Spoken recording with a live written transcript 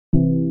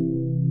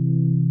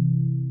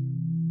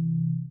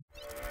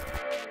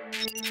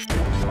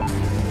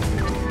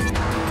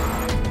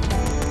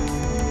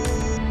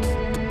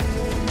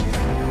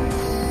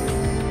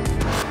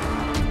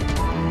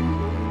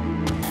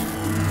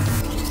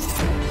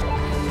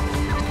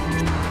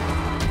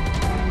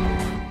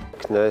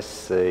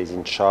CNES is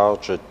in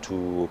charge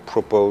to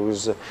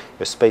propose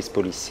a space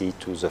policy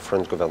to the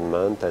French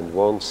government, and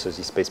once the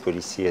space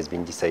policy has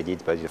been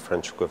decided by the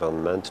French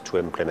government, to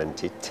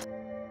implement it.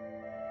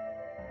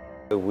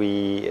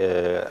 We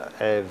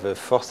have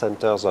 4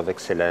 centers of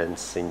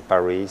excellence in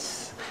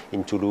Paris,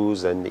 in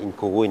Toulouse and in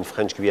Kourou in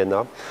French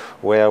Guiana,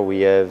 where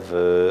we have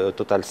a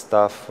total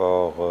staff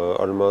of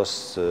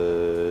almost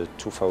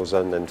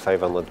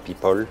 2,500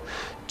 people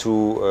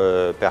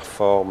to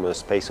perform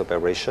space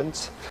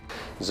operations.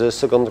 The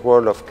second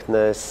role of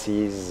CNES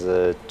is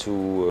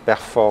to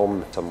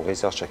perform some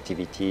research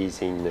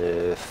activities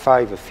in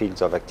 5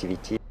 fields of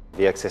activity: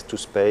 the access to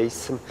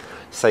space,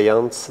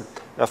 science,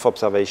 Earth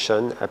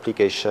observation,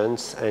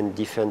 applications, and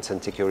defense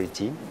and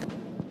security.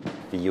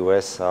 The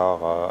US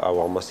are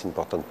our most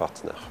important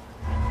partner.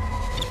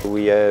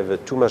 We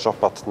have 2 major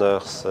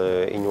partners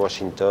in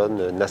Washington,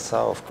 NASA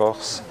of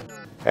course,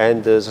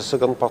 and the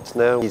second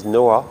partner is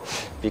NOAA,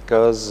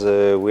 because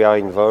we are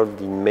involved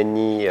in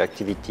many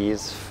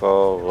activities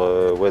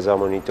for weather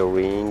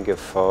monitoring,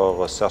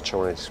 for search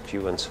and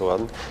rescue and so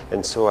on.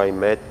 And so I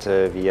met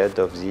the head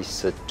of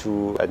these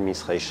 2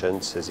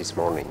 administrations this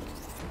morning.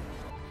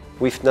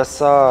 With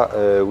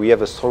NASA, we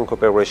have a strong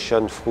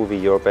cooperation through the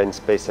European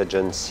Space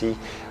Agency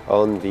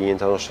on the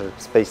International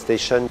Space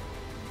Station.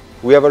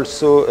 We have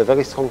also a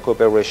very strong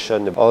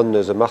cooperation on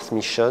the Mars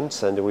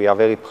missions, and we are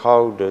very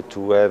proud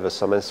to have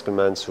some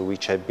instruments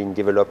which have been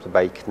developed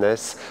by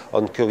CNES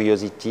on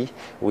Curiosity,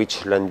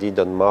 which landed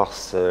on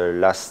Mars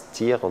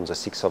last year on the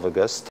 6th of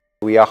August.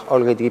 We are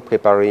already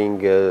preparing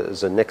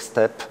the next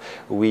step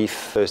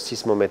with a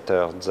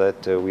seismometer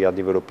that we are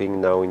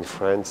developing now in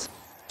France.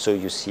 So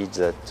you see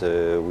that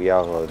we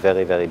are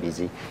very, very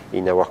busy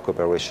in our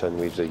cooperation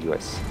with the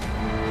US.